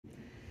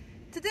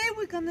Today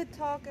we're going to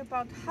talk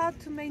about how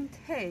to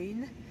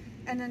maintain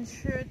and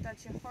ensure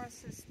that your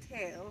horse's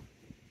tail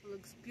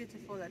looks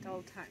beautiful at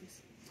all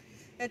times.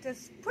 It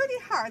is pretty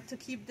hard to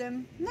keep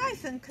them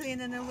nice and clean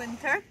in the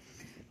winter,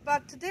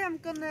 but today I'm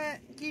going to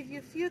give you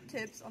a few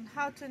tips on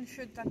how to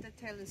ensure that the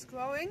tail is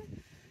growing,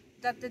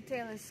 that the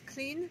tail is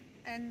clean,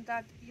 and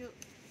that you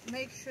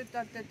make sure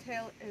that the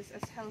tail is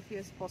as healthy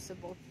as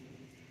possible.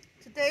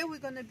 Today we're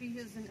going to be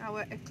using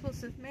our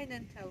Eqclusive mane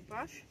and tail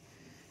brush,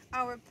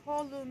 our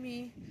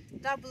Lumi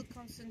double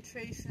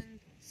concentration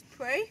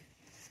spray,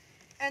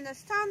 and a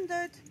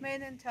standard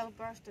mane and tail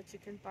brush that you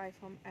can buy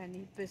from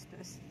any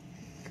business.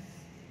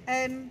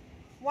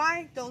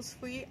 Why those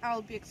three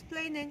I'll be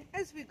explaining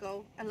as we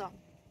go along.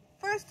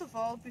 First of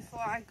all, before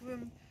I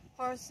groom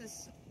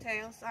horses'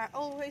 tails, I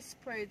always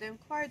spray them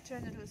quite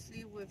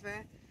generously with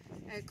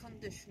a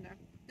conditioner.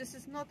 This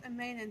is not a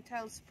mane and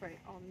tail spray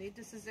only,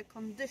 this is a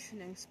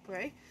conditioning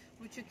spray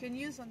which you can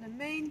use on the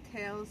mane,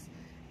 tails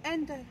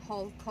and the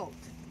whole coat.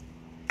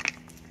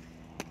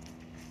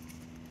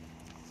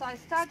 So I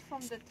start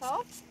from the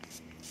top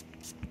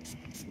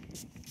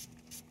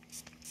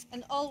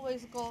and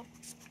always go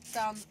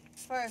down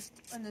first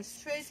in a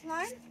straight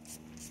line.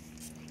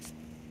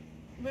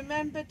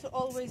 Remember to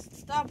always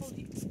double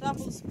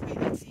spray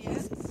at the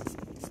ends,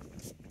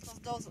 because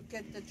those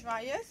get the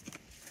driest,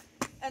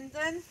 and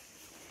then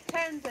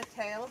turn the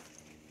tail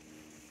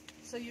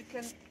so you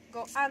can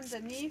go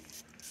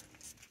underneath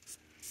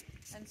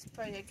and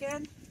spray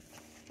again,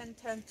 and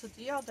turn to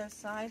the other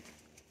side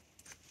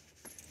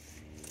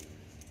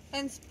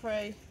and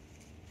spray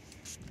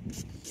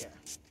here.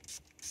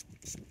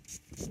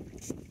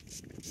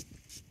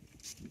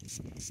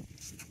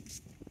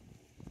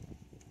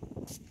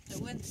 The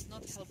wind is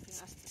not helping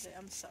us today,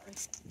 I'm sorry.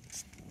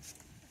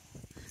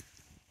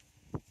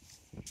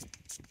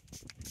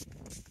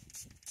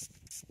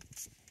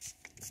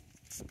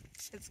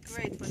 It's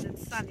great when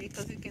it's sunny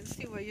because you can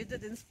see where you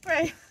didn't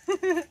spray.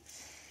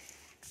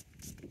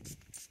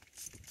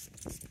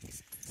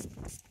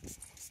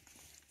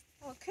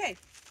 Okay.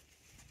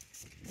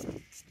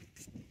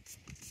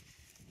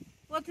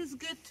 What is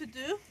good to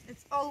do?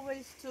 It's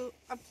always to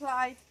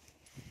apply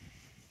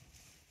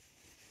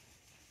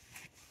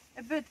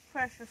a bit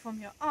pressure from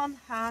your own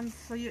hand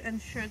so you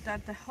ensure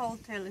that the whole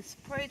tail is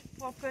sprayed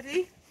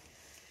properly.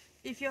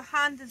 If your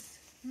hand is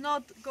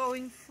not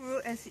going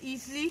through as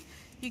easily,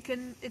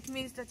 it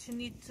means that you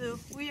need to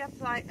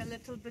reapply a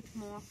little bit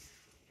more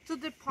to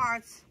the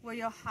parts where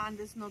your hand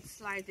is not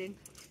sliding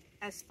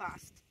as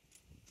fast.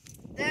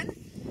 Then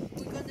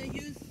we're going to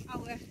use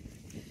our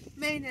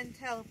mane and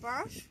tail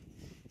brush,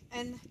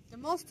 and the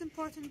most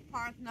important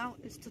part now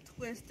is to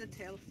twist the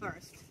tail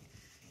first.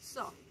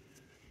 So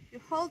you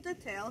hold the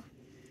tail,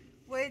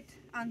 wait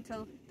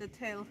until the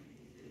tail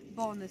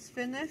bone is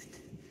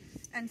finished,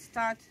 and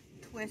start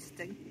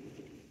twisting.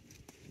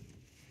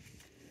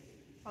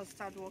 I'll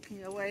start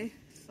walking away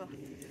so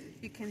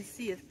you can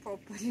see it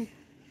properly.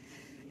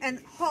 And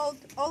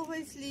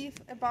always leave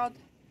about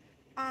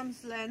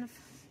arm's length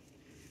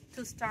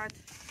to start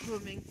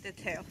grooming the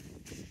tail.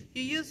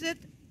 You use it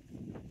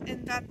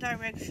in that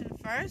direction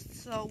first,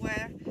 so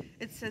where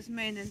it says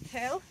mane and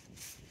tail,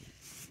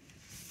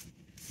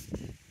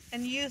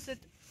 and use it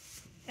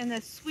in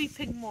a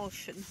sweeping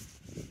motion.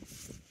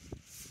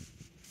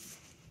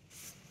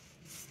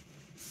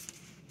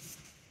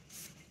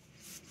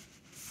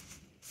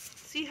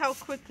 See how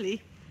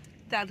quickly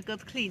that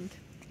got cleaned.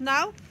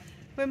 Now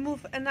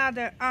remove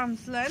another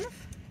arm's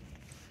length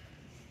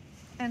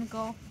and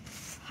go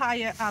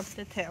higher up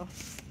the tail.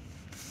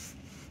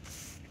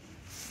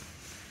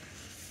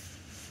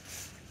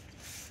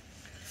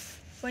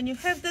 When you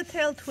have the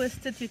tail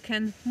twisted, you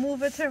can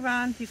move it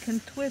around, you can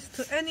twist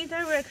to any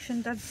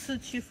direction that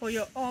suits you for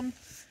your own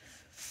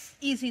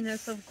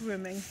easiness of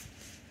grooming.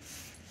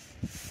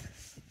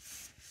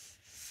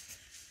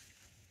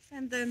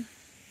 And then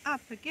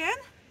up again.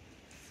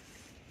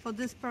 For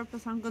this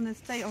purpose I'm going to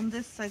stay on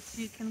this side so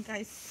you can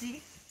guys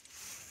see.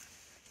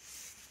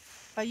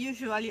 But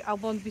usually I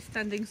won't be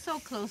standing so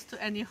close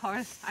to any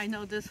horse. I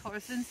know this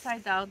horse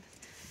inside out.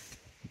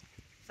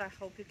 I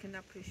hope you can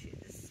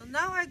appreciate this. So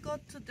now I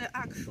got to the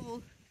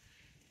actual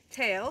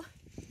tail,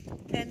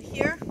 and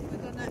here we're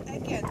gonna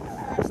again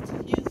first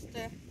use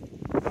the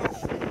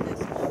brush in this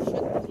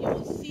motion. You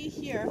will see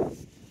here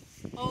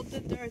all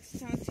the dirt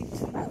starting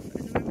to move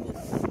and remove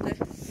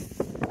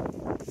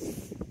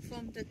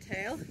from the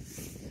tail.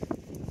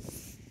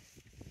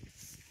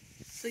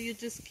 So you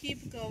just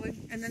keep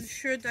going and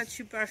ensure that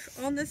you brush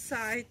on the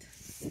side,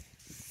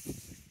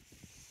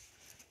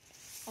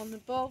 on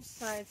both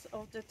sides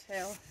of the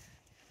tail.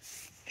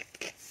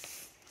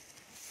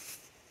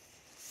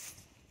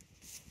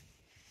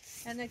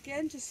 And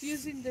again, just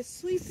using the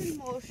sweeping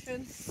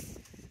motion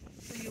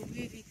so you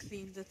really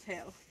clean the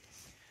tail.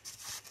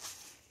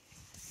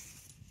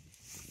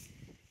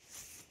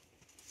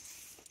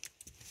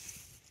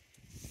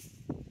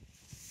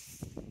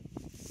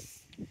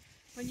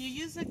 When you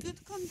use a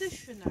good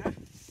conditioner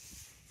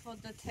for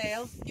the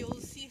tail, you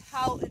will see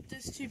how it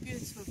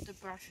distributes with the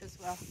brush as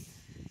well.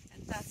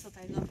 And That's what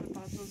I love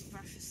about those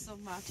brushes so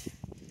much.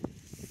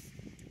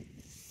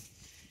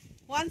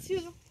 Once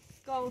you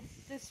go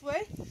this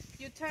way,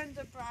 you turn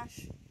the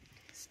brush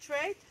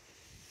straight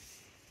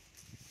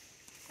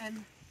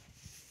and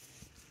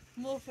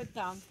move it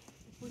down.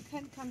 If we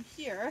can come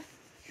here,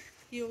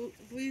 you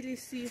really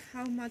see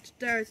how much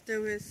dirt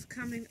there is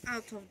coming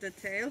out of the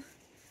tail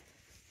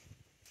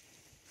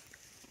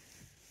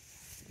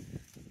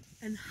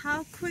and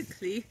how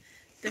quickly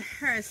the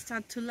hairs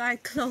start to lie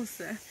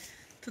closer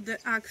to the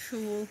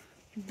actual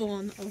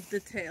bone of the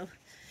tail.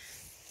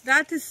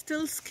 That is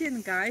still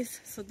skin, guys,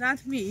 so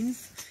that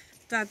means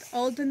that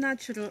all the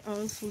natural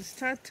oils will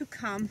start to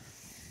come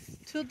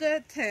to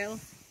the tail,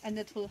 and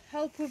it will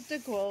help with the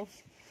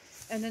growth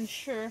and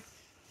ensure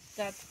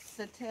that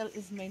the tail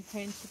is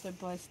maintained to the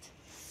best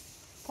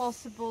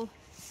possible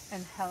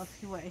and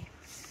healthy way.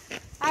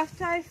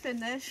 After I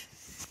finish,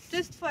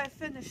 just for a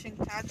finishing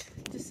touch,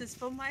 this is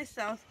for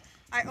myself,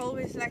 I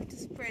always like to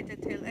spray the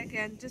tail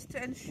again just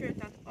to ensure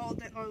that all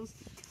the oils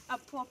are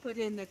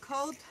properly in the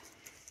coat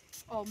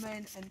or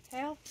mane and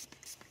tail.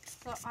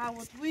 So I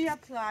would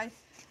reapply.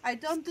 I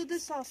don't do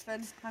this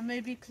often. I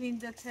maybe clean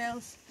the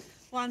tails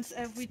once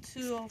every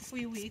 2 or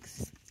 3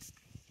 weeks.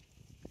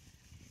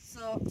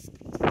 So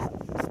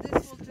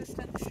this will just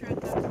ensure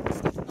that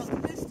we've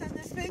not missed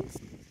anything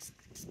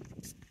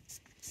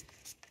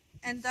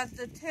and that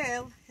the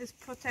tail is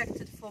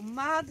protected from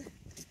mud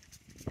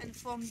and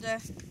from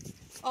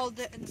all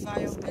the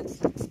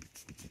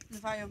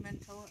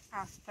environmental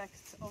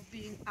aspects of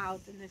being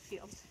out in the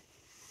field.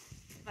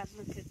 But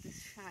look at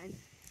this shine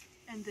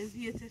and the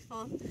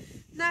beautiful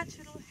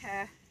natural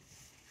hair.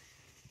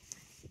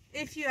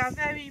 If you are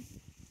very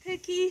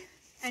picky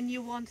and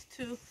you want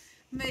to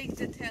make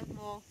the tail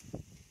more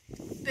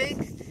big,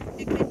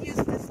 you can use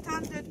the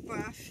standard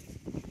brush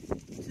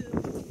to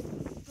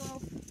go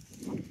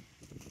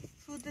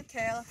through the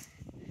tail,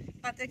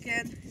 but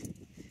again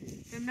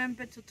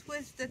remember to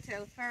twist the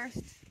tail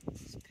first.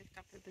 Just picked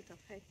up a bit of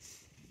hay,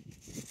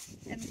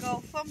 and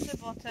go from the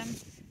bottom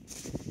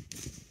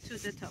to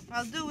the top.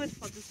 I'll do it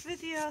for this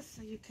video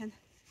so you can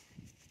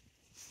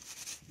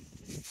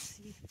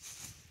see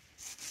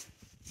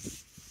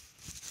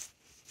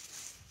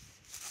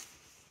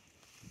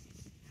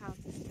how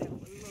this tail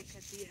will look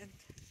at the end.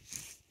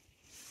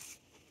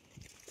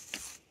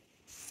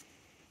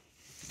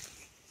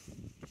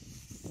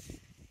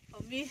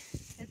 For me,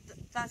 it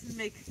doesn't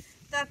make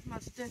that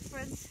much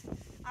difference.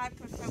 I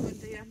prefer when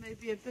they are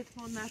maybe a bit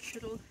more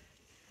natural,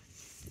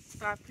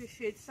 but I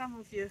appreciate some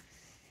of you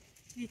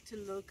need to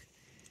look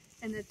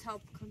in the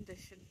top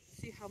condition.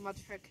 See how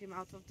much hair came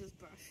out of this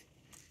brush.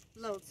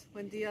 Loads,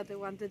 when the other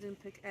one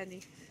didn't pick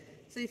any.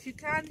 So if you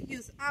can,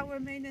 use our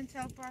mane and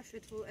tail brush.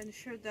 It will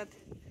ensure that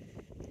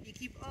you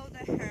keep all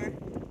the hair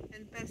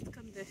in best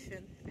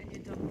condition and you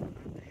don't pull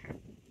out the hair.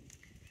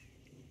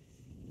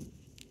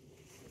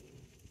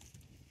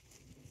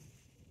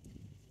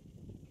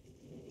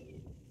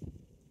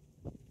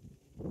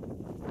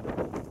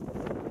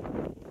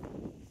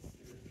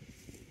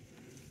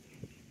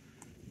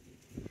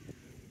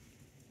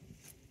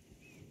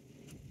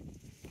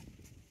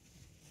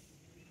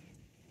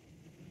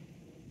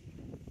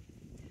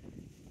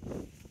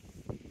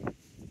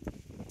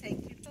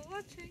 Thank you for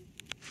watching.